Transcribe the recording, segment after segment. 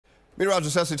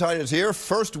Meteorologist Cecily Tynan is here.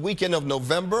 First weekend of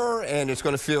November, and it's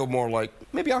going to feel more like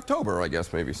maybe October, I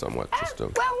guess, maybe somewhat.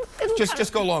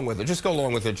 Just go along with it. Just go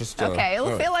along with it. Okay,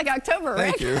 it'll feel like October,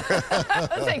 Rick. Thank you.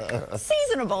 It's like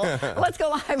seasonable. Let's go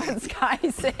live on Sky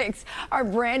 6, our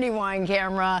Brandywine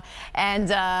camera,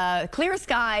 and clear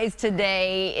skies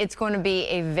today. It's going to be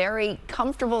a very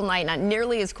comfortable night, not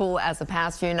nearly as cool as the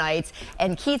past few nights.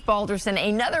 And Keith Balderson,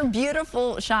 another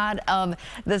beautiful shot of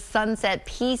the sunset,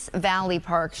 Peace Valley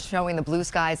Park, showing the blue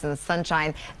skies and the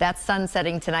sunshine. That's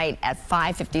sunsetting tonight at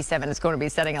 5:57. It's going to be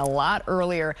setting a lot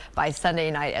earlier by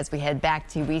Sunday night as we head back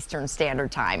to Eastern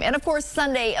Standard Time. And of course,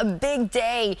 Sunday, a big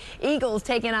day. Eagles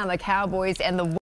taking on the Cowboys, and the